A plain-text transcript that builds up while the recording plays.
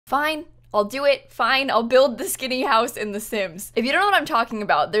Fine. I'll do it, fine, I'll build the skinny house in The Sims. If you don't know what I'm talking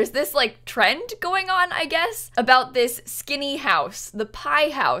about, there's this like trend going on, I guess, about this skinny house, the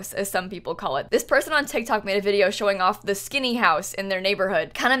pie house, as some people call it. This person on TikTok made a video showing off the skinny house in their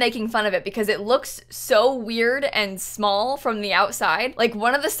neighborhood, kind of making fun of it because it looks so weird and small from the outside. Like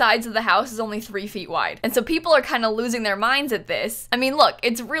one of the sides of the house is only 3 feet wide. And so people are kind of losing their minds at this. I mean, look,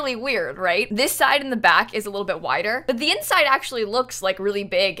 it's really weird, right? This side in the back is a little bit wider, but the inside actually looks like really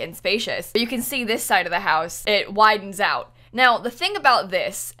big and spacious. But you can see this side of the house, it widens out. Now, the thing about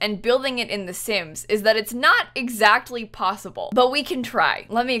this and building it in The Sims is that it's not exactly possible, but we can try.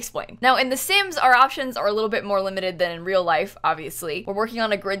 Let me explain. Now, in The Sims, our options are a little bit more limited than in real life, obviously. We're working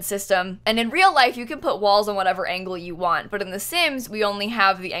on a grid system, and in real life, you can put walls on whatever angle you want, but in The Sims, we only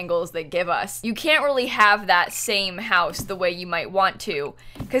have the angles they give us. You can't really have that same house the way you might want to,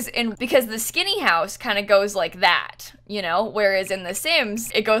 because the skinny house kind of goes like that, you know? Whereas in The Sims,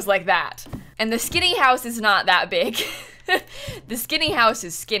 it goes like that. And the skinny house is not that big. The skinny house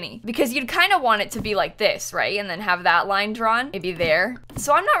is skinny because you'd kind of want it to be like this, right? And then have that line drawn, maybe there.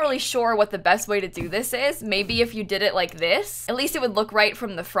 So I'm not really sure what the best way to do this is. Maybe if you did it like this, at least it would look right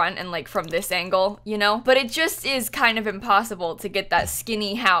from the front and like from this angle, you know? But it just is kind of impossible to get that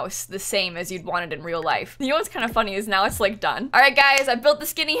skinny house the same as you'd want it in real life. You know what's kind of funny is now it's like done. All right, guys, I built the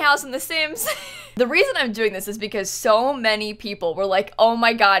skinny house in The Sims. The reason I'm doing this is because so many people were like, oh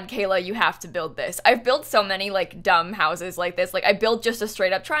my God, Kayla, you have to build this. I've built so many like dumb houses like this. Like I built just a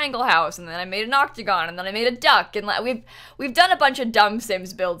straight up triangle house, and then I made an octagon, and then I made a duck, and like we've done a bunch of dumb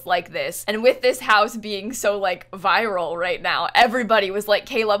Sims builds like this. And with this house being so like viral right now, everybody was like,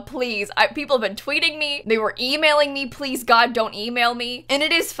 Kayla, please. People have been tweeting me, they were emailing me, please God, don't email me. And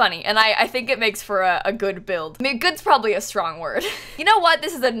it is funny, and I think it makes for a good build. I mean, good's probably a strong word. You know what?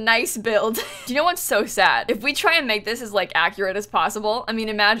 This is a nice build. Do you know what's so sad? If we try and make this as like accurate as possible, I mean,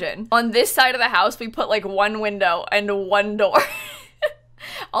 imagine on this side of the house, we put like one window and one door.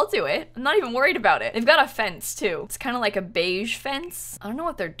 I'll do it. I'm not even worried about it. They've got a fence too. It's kind of like a beige fence. I don't know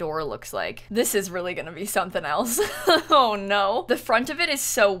what their door looks like. This is really gonna be something else. Oh no. The front of it is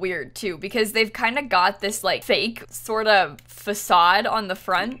so weird too because they've kind of got this like fake sort of facade on the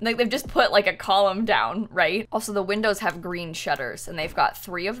front. Like they've just put like a column down, right? Also the windows have green shutters and they've got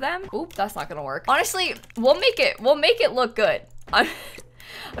 3 of them. Oop, that's not gonna work. Honestly, we'll make it look good.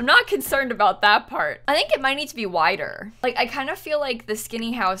 I'm not concerned about that part. I think it might need to be wider. Like, I kind of feel like the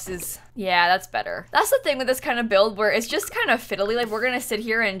skinny house is... Yeah, that's better. That's the thing with this kind of build where it's just kind of fiddly. Like, we're gonna sit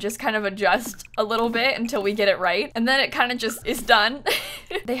here and just kind of adjust a little bit until we get it right. And then it kind of just is done.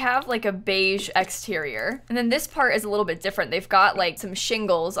 They have like a beige exterior. And then this part is a little bit different. They've got like some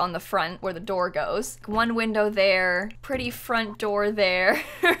shingles on the front where the door goes. One window there, pretty front door there.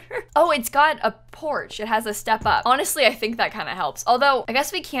 Oh, it's got a porch. It has a step up. Honestly, I think that kind of helps. Although, I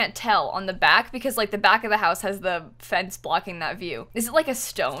guess we can't tell on the back because like the back of the house has the fence blocking that view. Is it like a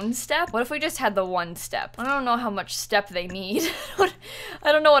stone step? What if we just had the one step? I don't know how much step they need.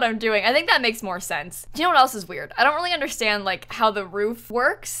 I don't know what I'm doing. I think that makes more sense. Do you know what else is weird? I don't really understand like how the roof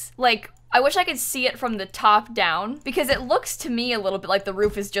works. Like, I wish I could see it from the top down because it looks to me a little bit like the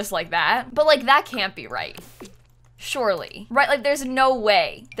roof is just like that. But like that can't be right. Surely, right? Like there's no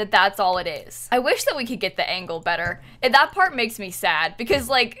way that that's all it is. I wish that we could get the angle better. And that part makes me sad because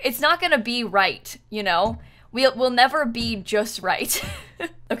like, it's not gonna be right, you know? We'll never be just right.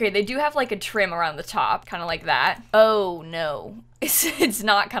 Okay, they do have like a trim around the top, kind of like that. Oh no. It's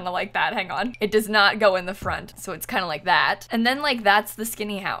not kind of like that, hang on. It does not go in the front, so it's kind of like that. And then like that's the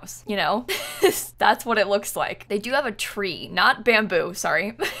skinny house, you know? That's what it looks like. They do have a tree, not bamboo,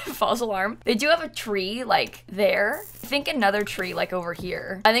 sorry, false alarm. They do have a tree like there. I think another tree like over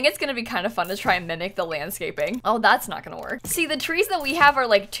here. I think it's gonna be kind of fun to try and mimic the landscaping. Oh, that's not gonna work. See, the trees that we have are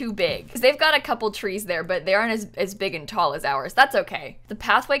like too big because they've got a couple trees there, but they aren't as big and tall as ours. That's okay. The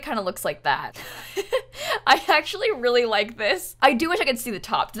pathway kind of looks like that. I actually really like this. I do wish I could see the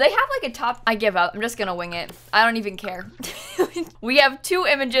top. Do they have like a top? I give up. I'm just gonna wing it. I don't even care. We have 2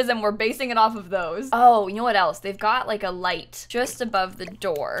 images and we're basing it off of those. Oh, you know what else? They've got like a light just above the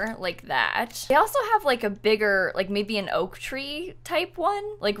door, like that. They also have like a bigger, like maybe an oak tree type one,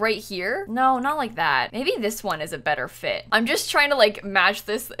 like right here. No, not like that. Maybe this one is a better fit. I'm just trying to like match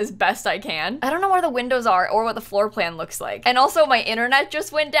this as best I can. I don't know where the windows are or what the floor plan looks like. And also my internet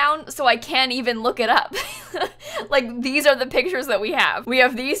just went down, so I can't even look it up. Like these are the pictures pictures that we have. We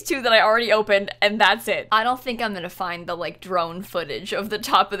have these two that I already opened, and that's it. I don't think I'm gonna find the like drone footage of the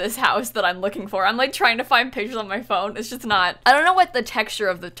top of this house that I'm looking for. I'm like trying to find pictures on my phone. It's just not. I don't know what the texture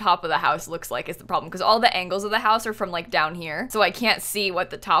of the top of the house looks like is the problem, because all the angles of the house are from like down here. So I can't see what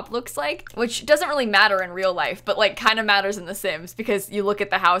the top looks like, which doesn't really matter in real life, but like kind of matters in The Sims because you look at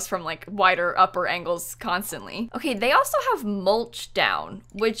the house from like wider upper angles constantly. Okay, they also have mulch down,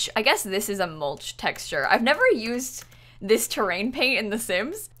 which I guess this is a mulch texture. I've never used this terrain paint in The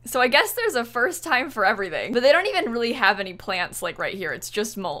Sims, so I guess there's a first time for everything. But they don't even really have any plants like right here. It's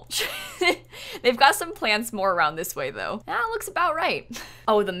just mulch. They've got some plants more around this way though. That looks about right.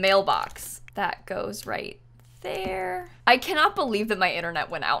 Oh, the mailbox. That goes right there. I cannot believe that my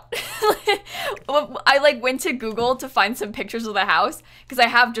internet went out. I like went to Google to find some pictures of the house because I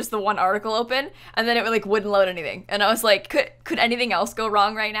have just the one article open, and then it like wouldn't load anything. And I was like, could anything else go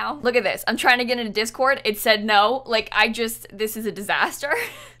wrong right now? Look at this. I'm trying to get into Discord. It said no. Like this is a disaster.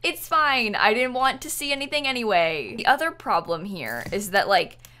 It's fine. I didn't want to see anything anyway. The other problem here is that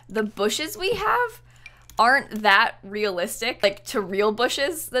like the bushes we have aren't that realistic, like to real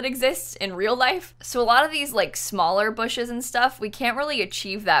bushes that exist in real life. So a lot of these like smaller bushes and stuff, we can't really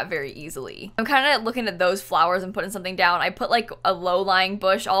achieve that very easily. I'm kind of looking at those flowers and putting something down. I put like a low-lying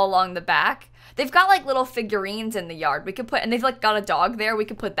bush all along the back. They've got like little figurines in the yard we could put, and they've like got a dog there. We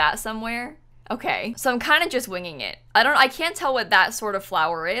could put that somewhere. Okay, so I'm kind of just winging it. I can't tell what that sort of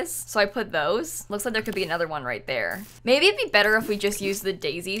flower is, so I put those. Looks like there could be another one right there. Maybe it'd be better if we just use the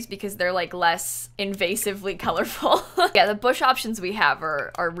daisies because they're like less invasively colorful. Yeah, the bush options we have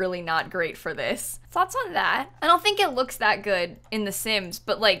are really not great for this. Thoughts on that? I don't think it looks that good in The Sims,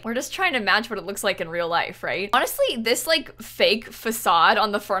 but like we're just trying to match what it looks like in real life, right? Honestly, this like fake facade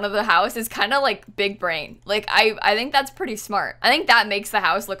on the front of the house is kind of like big brain. Like I think that's pretty smart. I think that makes the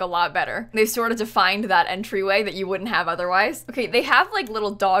house look a lot better. They sort of defined that entryway that you wouldn't have otherwise. Okay, they have like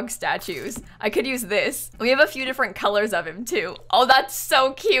little dog statues. I could use this. We have a few different colors of him too. Oh, that's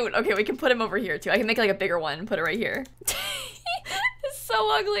so cute. Okay, we can put him over here too. I can make like a bigger one and put it right here. It's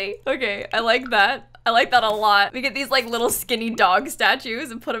so ugly. Okay, I like that. I like that a lot. We get these like little skinny dog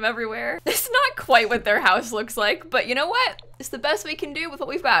statues and put them everywhere. It's not quite what their house looks like, but you know what? It's the best we can do with what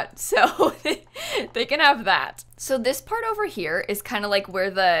we've got. So they can have that. So this part over here is kind of like where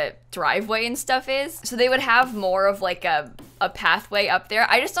the driveway and stuff is. So they would have more of like a pathway up there.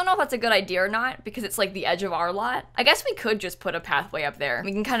 I just don't know if that's a good idea or not because it's like the edge of our lot. I guess we could just put a pathway up there.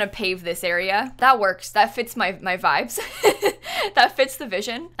 We can kind of pave this area. That works. That fits my vibes. That fits the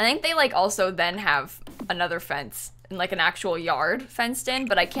vision. I think they like also then have another fence and like an actual yard fenced in,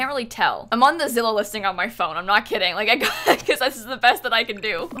 but I can't really tell. I'm on the Zillow listing on my phone. I'm not kidding. Like I got, because this is the best that I can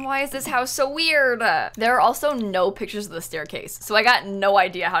do. Why is this house so weird? There are also no pictures of the staircase, so I got no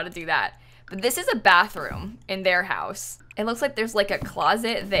idea how to do that. But this is a bathroom in their house. It looks like there's like a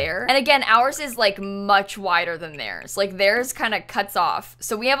closet there. And again, ours is like much wider than theirs. Like theirs kind of cuts off.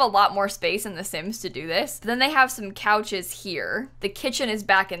 So we have a lot more space in The Sims to do this. Then they have some couches here. The kitchen is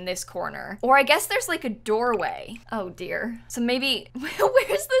back in this corner. Or I guess there's like a doorway. Oh dear. So maybe, where's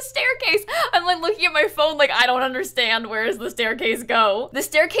the staircase? I'm like looking at my phone like I don't understand. Where does the staircase go? The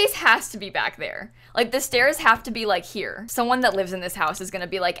staircase has to be back there. Like the stairs have to be like here. Someone that lives in this house is gonna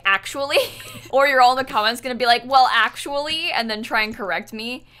be like, actually? Or you're all in the comments gonna be like, well, actually, and then try and correct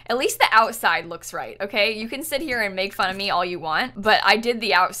me. At least the outside looks right, okay? You can sit here and make fun of me all you want, but I did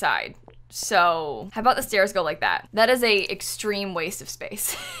the outside. So how about the stairs go like that? That is a extreme waste of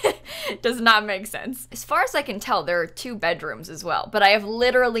space. Does not make sense. As far as I can tell, there are 2 bedrooms as well, but I have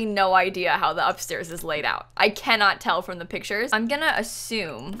literally no idea how the upstairs is laid out. I cannot tell from the pictures. I'm gonna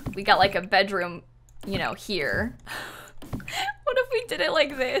assume we got like a bedroom, you know, here. What if we did it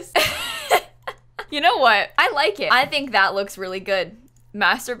like this? You know what? I like it. I think that looks really good.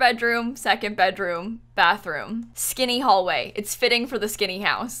 Master bedroom, second bedroom, bathroom, skinny hallway. It's fitting for the skinny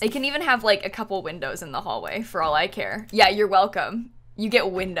house. They can even have like a couple windows in the hallway for all I care. Yeah, you're welcome. You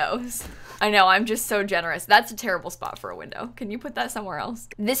get windows. I know, I'm just so generous. That's a terrible spot for a window. Can you put that somewhere else?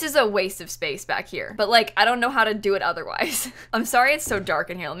 This is a waste of space back here, but like, I don't know how to do it otherwise. I'm sorry it's so dark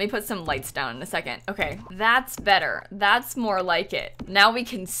in here. Let me put some lights down in a second. Okay, that's better. That's more like it. Now we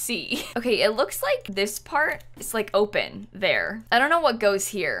can see. Okay, it looks like this part is like open there. I don't know what goes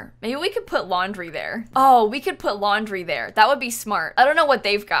here. Maybe we could put laundry there. Oh, we could put laundry there. That would be smart. I don't know what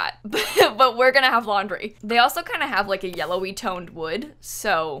they've got, but we're gonna have laundry. They also kind of have like a yellowy toned wood wood,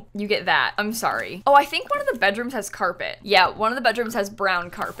 so you get that. I'm sorry. Oh, I think one of the bedrooms has carpet. Yeah, one of the bedrooms has brown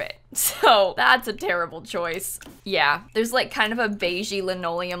carpet. So that's a terrible choice. Yeah, there's like kind of a beigey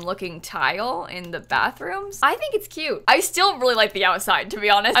linoleum looking tile in the bathrooms. I think it's cute. I still really like the outside, to be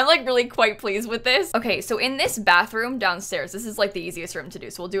honest. I'm like really quite pleased with this. Okay, so in this bathroom downstairs, this is like the easiest room to do,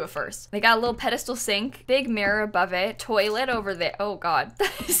 so we'll do it first. They got a little pedestal sink, big mirror above it, toilet over there. Oh God,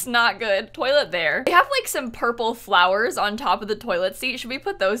 that is not good. Toilet there. They have like some purple flowers on top of the toilet seat. Should we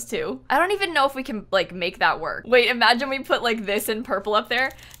put those too? I don't even know if we can like make that work. Wait, imagine we put like this in purple up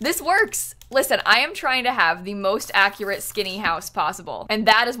there. This works. Listen, I am trying to have the most accurate skinny house possible, and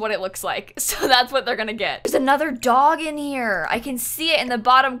that is what it looks like. So that's what they're gonna get. There's another dog in here. I can see it in the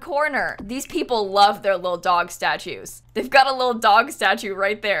bottom corner. These people love their little dog statues. They've got a little dog statue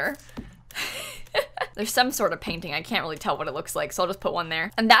right there. There's some sort of painting. I can't really tell what it looks like, so I'll just put one there.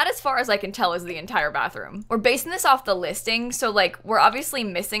 And that, as far as I can tell, is the entire bathroom. We're basing this off the listing, so like we're obviously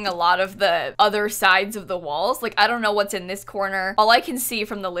missing a lot of the other sides of the walls. Like I don't know what's in this corner. All I can see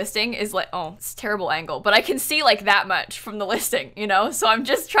from the listing is like, oh, it's a terrible angle, but I can see like that much from the listing, you know? So I'm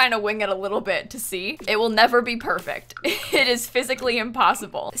just trying to wing it a little bit to see. It will never be perfect. It is physically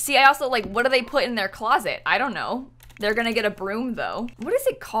impossible. See, I also like, what do they put in their closet? I don't know. They're gonna get a broom though. What is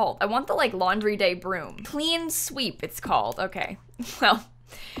it called? I want the like laundry day broom. Clean sweep, it's called. Okay, well,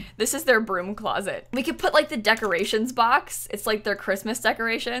 this is their broom closet. We could put like the decorations box. It's like their Christmas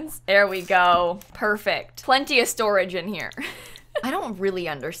decorations. There we go, perfect. Plenty of storage in here. I don't really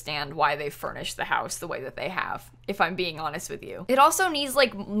understand why they furnished the house the way that they have, if I'm being honest with you. It also needs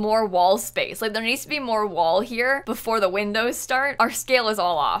like more wall space. Like there needs to be more wall here before the windows start. Our scale is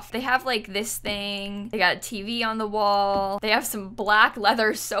all off. They have like this thing. They got a TV on the wall. They have some black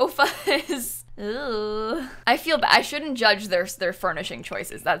leather sofas. Ugh. I feel bad. I shouldn't judge their furnishing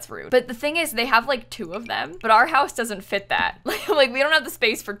choices. That's rude. But the thing is, they have like 2 of them, but our house doesn't fit that. Like we don't have the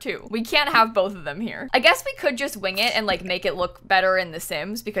space for 2. We can't have both of them here. I guess we could just wing it and like make it look better in The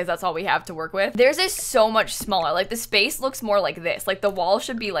Sims because that's all we have to work with. Theirs is so much smaller. Like the space looks more like this. Like the wall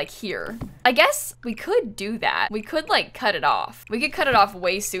should be like here. I guess we could do that. We could like cut it off. We could cut it off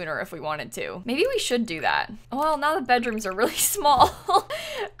way sooner if we wanted to. Maybe we should do that. Well, now the bedrooms are really small.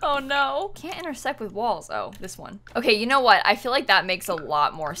 Oh no. Can't intersect with walls. Oh, this one. Okay, you know what? I feel like that makes a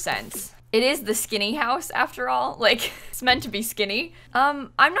lot more sense. It is the skinny house after all. Like, it's meant to be skinny.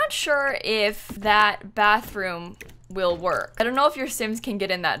 I'm not sure if that bathroom will work. I don't know if your Sims can get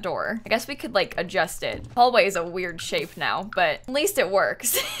in that door. I guess we could like adjust it. Hallway is a weird shape now, but at least it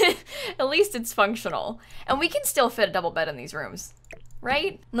works. At least it's functional. And we can still fit a double bed in these rooms,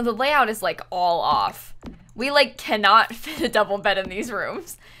 right? No, the layout is like all off. We like cannot fit a double bed in these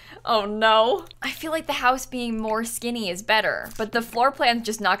rooms. Oh no. I feel like the house being more skinny is better, but the floor plan's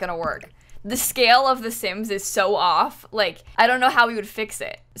just not gonna work. The scale of The Sims is so off, like, I don't know how we would fix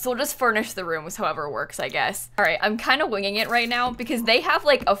it. So we'll just furnish the rooms however works, I guess. All right, I'm kind of winging it right now because they have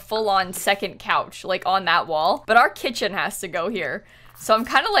like a full-on second couch, like on that wall, but our kitchen has to go here. So I'm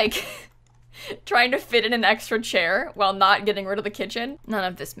kind of like trying to fit in an extra chair while not getting rid of the kitchen. None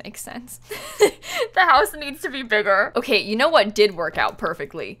of this makes sense. The house needs to be bigger. Okay, you know what did work out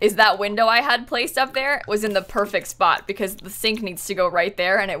perfectly? Is that window I had placed up there was in the perfect spot because the sink needs to go right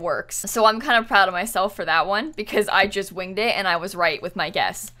there and it works. So I'm kind of proud of myself for that one because I just winged it and I was right with my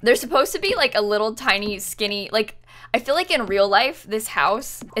guess. There's supposed to be like a little tiny skinny, like, I feel like in real life, this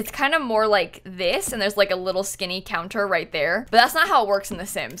house, it's kind of more like this, and there's like a little skinny counter right there. But that's not how it works in The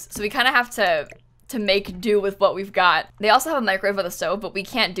Sims. So we kind of have to make do with what we've got. They also have a microwave with a stove, but we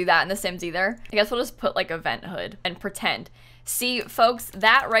can't do that in The Sims either. I guess we'll just put like a vent hood and pretend. See, folks,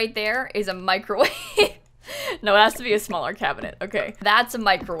 that right there is a microwave. No, it has to be a smaller cabinet. Okay, that's a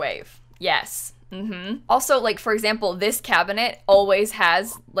microwave. Yes. Also, like, for example, this cabinet always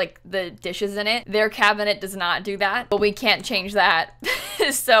has, like, the dishes in it. Their cabinet does not do that, but we can't change that.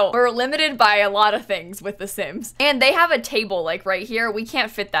 So we're limited by a lot of things with The Sims. And they have a table, like, right here. We can't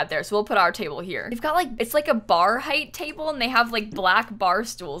fit that there, so we'll put our table here. They've got, like, it's like a bar height table, and they have, like, black bar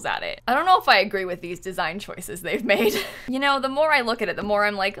stools at it. I don't know if I agree with these design choices they've made. You know, the more I look at it, the more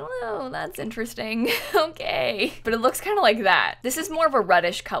I'm like, oh, that's interesting. Okay. But it looks kind of like that. This is more of a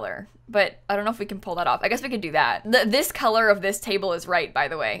reddish color, but I don't know if we can pull that off. I guess we could do that. This color of this table is right, by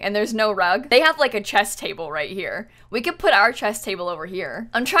the way, and there's no rug. They have like a chess table right here. We could put our chess table over here.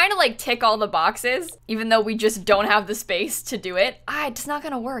 I'm trying to like tick all the boxes, even though we just don't have the space to do it. It's not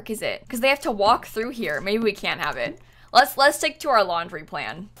gonna work, is it? Because they have to walk through here. Maybe we can't have it. Let's stick to our laundry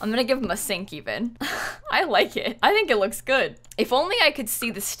plan. I'm gonna give them a sink even. I like it. I think it looks good. If only I could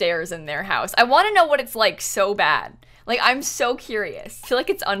see the stairs in their house. I wanna know what it's like so bad. Like, I'm so curious. I feel like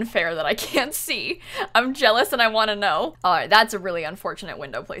it's unfair that I can't see. I'm jealous and I want to know. All right, that's a really unfortunate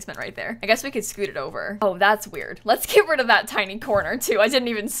window placement right there. I guess we could scoot it over. Oh, that's weird. Let's get rid of that tiny corner too. I didn't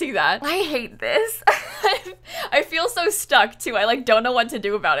even see that. I hate this. I feel so stuck too. I like don't know what to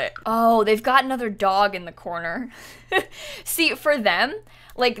do about it. Oh, they've got another dog in the corner. See, for them,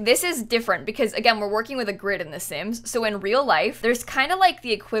 like, this is different because, again, we're working with a grid in The Sims. So in real life, there's kind of like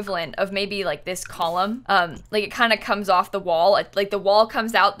the equivalent of maybe like this column. Like it kind of comes off the wall. Like the wall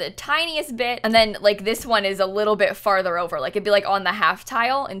comes out the tiniest bit. And then like this one is a little bit farther over. Like it'd be like on the half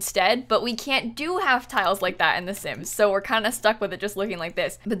tile instead. But we can't do half tiles like that in The Sims. So we're kind of stuck with it just looking like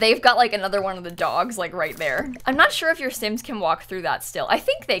this. But they've got like another one of the dogs like right there. I'm not sure if your Sims can walk through that still. I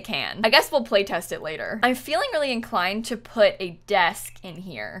think they can. I guess we'll play test it later. I'm feeling really inclined to put a desk in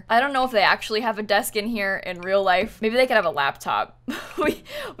here. I don't know if they actually have a desk in here in real life. Maybe they could have a laptop. we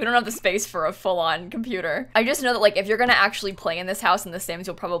don't have the space for a full-on computer. I just know that like if you're gonna actually play in this house in The Sims,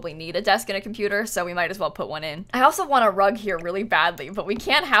 you'll probably need a desk and a computer, so we might as well put one in. I also want a rug here really badly, but we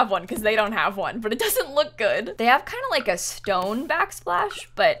can't have one because they don't have one, but it doesn't look good. They have kind of like a stone backsplash,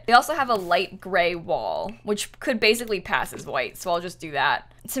 but they also have a light gray wall, which could basically pass as white, so I'll just do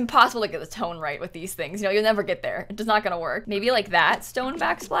that. It's impossible to get the tone right with these things. You know, you'll never get there. It's just not gonna work. Maybe like that stone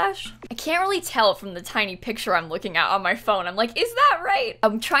backsplash? I can't really tell from the tiny picture I'm looking at on my phone. I'm like, is that right?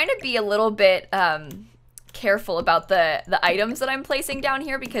 I'm trying to be a little bit careful about the items that I'm placing down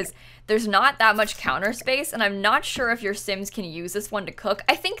here because there's not that much counter space and I'm not sure if your Sims can use this one to cook.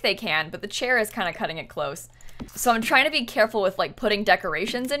 I think they can, but the chair is kind of cutting it close. So I'm trying to be careful with like putting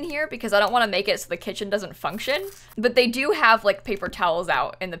decorations in here because I don't want to make it so the kitchen doesn't function. But they do have like paper towels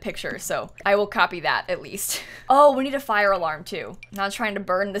out in the picture, so I will copy that at least. Oh, we need a fire alarm too. Not trying to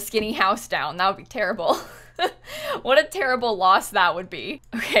burn the skinny house down. That would be terrible. What a terrible loss that would be.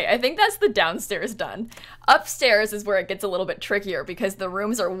 Okay, I think that's the downstairs done. Upstairs is where it gets a little bit trickier because the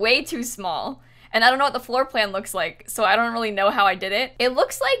rooms are way too small. And I don't know what the floor plan looks like, so I don't really know how I did it. It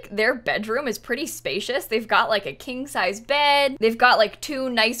looks like their bedroom is pretty spacious. They've got like a king-size bed. They've got like 2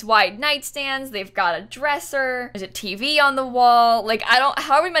 nice wide nightstands. They've got a dresser. There's a TV on the wall. Like,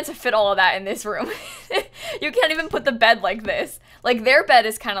 how are we meant to fit all of that in this room? You can't even put the bed like this. Like, their bed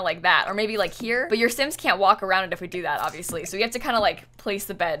is kind of like that, or maybe like here. But your Sims can't walk around it if we do that, obviously. So you have to kind of like place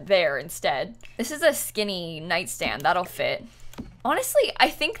the bed there instead. This is a skinny nightstand. That'll fit. Honestly, I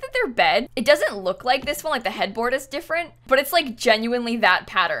think that their bed, it doesn't look like this one, like the headboard is different, but it's like genuinely that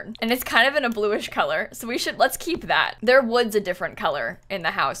pattern. And it's kind of in a bluish color, so let's keep that. Their wood's a different color in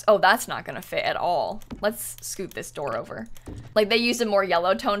the house. Oh, that's not gonna fit at all. Let's scoot this door over. Like they used a more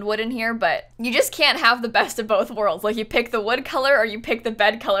yellow toned wood in here, but you just can't have the best of both worlds. Like you pick the wood color or you pick the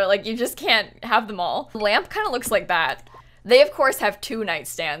bed color, like you just can't have them all. The lamp kind of looks like that. They, of course, have 2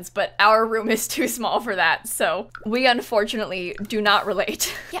 nightstands, but our room is too small for that, so we unfortunately do not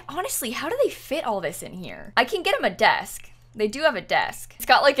relate. Yeah, honestly, how do they fit all this in here? I can get them a desk. They do have a desk. It's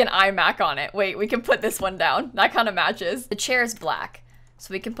got like an iMac on it. Wait, we can put this one down. That kind of matches. The chair is black,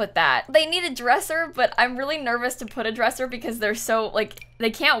 so we can put that. They need a dresser, but I'm really nervous to put a dresser because they're so, like, they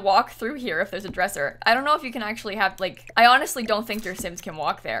can't walk through here if there's a dresser. I don't know if you can actually have, like, I honestly don't think your Sims can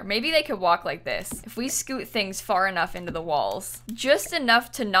walk there. Maybe they could walk like this. If we scoot things far enough into the walls, just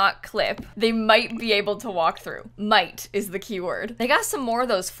enough to not clip, they might be able to walk through. Might is the key word. They got some more of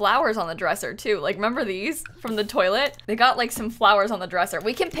those flowers on the dresser too. Like, remember these from the toilet? They got like some flowers on the dresser.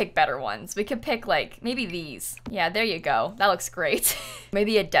 We can pick better ones. We could pick like, maybe these. Yeah, there you go. That looks great.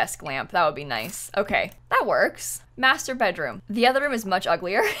 Maybe a desk lamp. That would be nice. Okay, that works. Master bedroom. The other room is much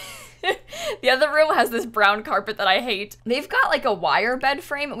uglier. The other room has this brown carpet that I hate. They've got like a wire bed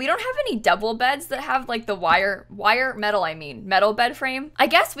frame. We don't have any double beds that have like the metal bed frame. I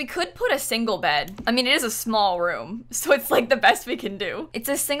guess we could put a single bed. I mean, it is a small room, so it's like the best we can do. It's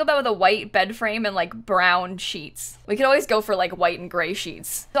a single bed with a white bed frame and like brown sheets. We could always go for like white and gray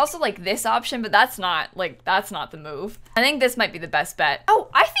sheets. There's also like this option, but that's not the move. I think this might be the best bet. Oh,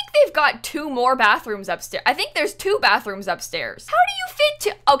 I think they've got 2 more bathrooms upstairs. I think there's 2 bathrooms upstairs. How do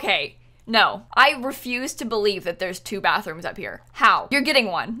you fit 2? Okay. No, I refuse to believe that there's 2 bathrooms up here. How? You're getting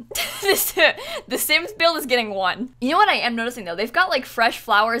one. The Sims build is getting one. You know what I am noticing though? They've got like fresh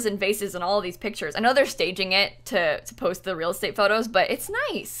flowers and vases in all of these pictures. I know they're staging it to post the real estate photos, but it's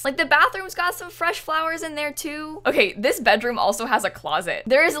nice. Like the bathroom's got some fresh flowers in there too. Okay, this bedroom also has a closet.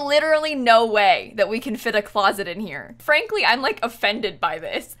 There is literally no way that we can fit a closet in here. Frankly, I'm like offended by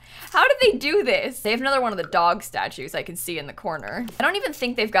this. How did they do this? They have another one of the dog statues I can see in the corner. I don't even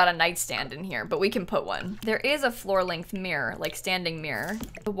think they've got a nightstand nightstand in here, but we can put one. There is a floor length mirror, like standing mirror.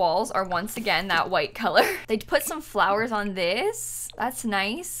 The walls are once again that white color. They put some flowers on this. That's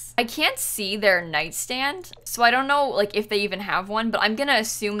nice. I can't see their nightstand, so I don't know like if they even have one, but I'm gonna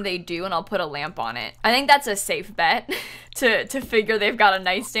assume they do, and I'll put a lamp on it. I think that's a safe bet to figure they've got a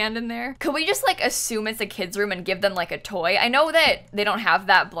nightstand in there. Could we just like assume it's a kid's room and give them like a toy? I know that they don't have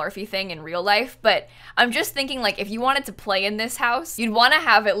that Blarfy thing in real life, but I'm just thinking like if you wanted to play in this house, you'd want to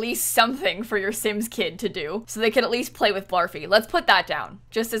have at least something for your Sims kid to do so they could at least play with Blarfy. Let's put that down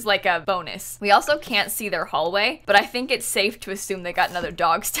just as like a bonus. We also can't see their hallway, but I think it's safe to assume they got another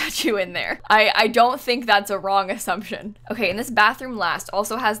dog statue in there. I don't think that's a wrong assumption. Okay, and this bathroom last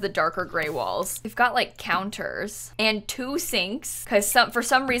also has the darker gray walls. We've got like counters and 2 sinks because for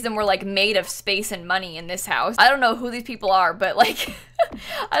some reason we're like made of space and money in this house. I don't know who these people are, but like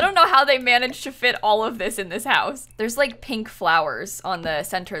I don't know how they managed to fit all of this in this house. There's like pink flowers on the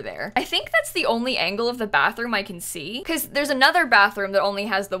center there. I think that's the only angle of the bathroom I can see because there's another bathroom that only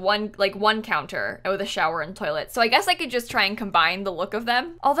has the one counter with a shower and toilet. So I guess I could just try and combine the look of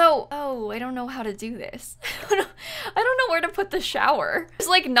them. Although, oh, I don't know how to do this. I don't know where to put the shower. It's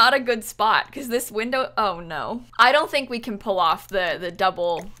like not a good spot because this window, oh no. I don't think we can pull off the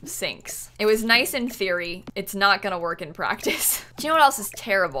double sinks. It was nice in theory. It's not gonna work in practice. Do you know what else is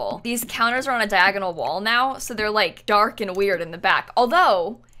terrible? These counters are on a diagonal wall now, so they're like dark and weird in the back.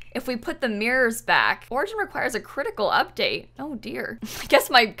 Although, if we put the mirrors back, Origin requires a critical update. Oh dear. I guess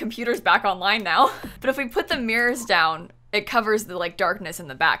my computer's back online now. But if we put the mirrors down, it covers the like darkness in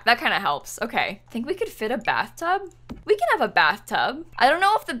the back. That kind of helps. Okay. Think we could fit a bathtub? We can have a bathtub. I don't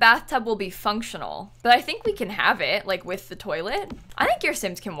know if the bathtub will be functional, but I think we can have it like with the toilet. I think your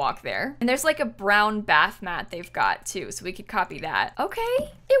Sims can walk there. And there's like a brown bath mat they've got too, so we could copy that.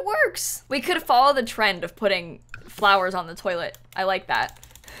 Okay, it works. We could follow the trend of putting flowers on the toilet. I like that.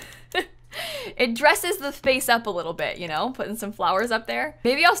 It dresses the space up a little bit, you know, putting some flowers up there.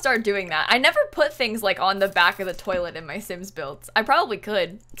 Maybe I'll start doing that. I never put things like on the back of the toilet in my Sims builds. I probably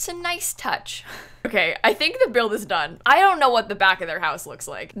could. It's a nice touch. Okay, I think the build is done. I don't know what the back of their house looks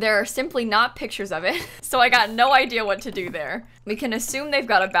like. There are simply not pictures of it, so I got no idea what to do there. We can assume they've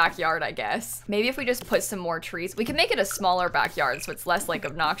got a backyard, I guess. Maybe if we just put some more trees, we can make it a smaller backyard so it's less like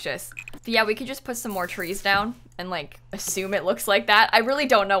obnoxious. But yeah, we could just put some more trees down and like assume it looks like that. I really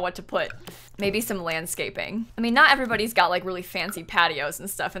don't know what to put. Maybe some landscaping. I mean, not everybody's got like really fancy patios and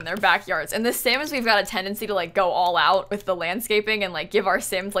stuff in their backyards. And the Sims, we've got a tendency to like go all out with the landscaping and like give our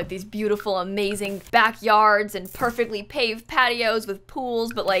Sims like these beautiful, amazing backyards and perfectly paved patios with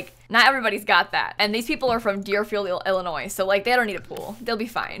pools, but like not everybody's got that. And these people are from Deerfield, Illinois, so like they don't need a pool. They'll be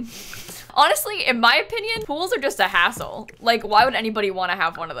fine. Honestly, in my opinion, pools are just a hassle. Like, why would anybody want to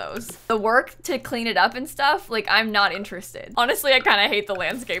have one of those? The work to clean it up and stuff, like, I'm not interested. Honestly, I kind of hate the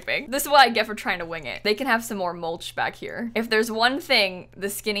landscaping. This is what I get for trying to wing it. They can have some more mulch back here. If there's one thing the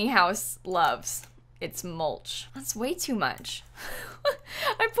skinny house loves, it's mulch. That's way too much.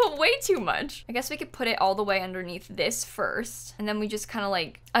 I put way too much. I guess we could put it all the way underneath this first. And then we just kind of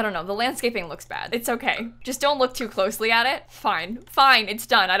like, I don't know, the landscaping looks bad. It's okay. Just don't look too closely at it. Fine, fine, it's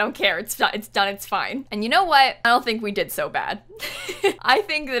done. I don't care. It's done, it's fine. And you know what? I don't think we did so bad. I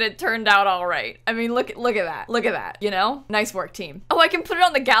think that it turned out all right. I mean, look at that. Look at that, you know? Nice work, team. Oh, I can put it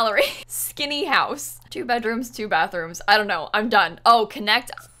on the gallery. Skinny house. 2 bedrooms, 2 bathrooms. I don't know, I'm done. Oh,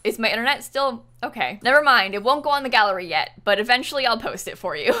 connect. Is my internet still? Okay, never mind. It won't go on the gallery yet, but eventually I'll post it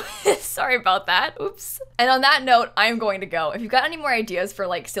for you. Sorry about that. Oops. And on that note, I'm going to go. If you've got any more ideas for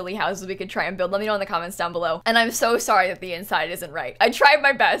like silly houses we could try and build, let me know in the comments down below. And I'm so sorry that the inside isn't right. I tried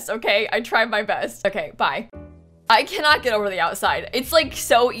my best, okay? I tried my best. Okay, bye. I cannot get over the outside. It's like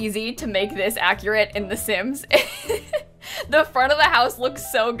so easy to make this accurate in The Sims. The front of the house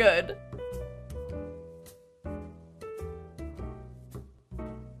looks so good.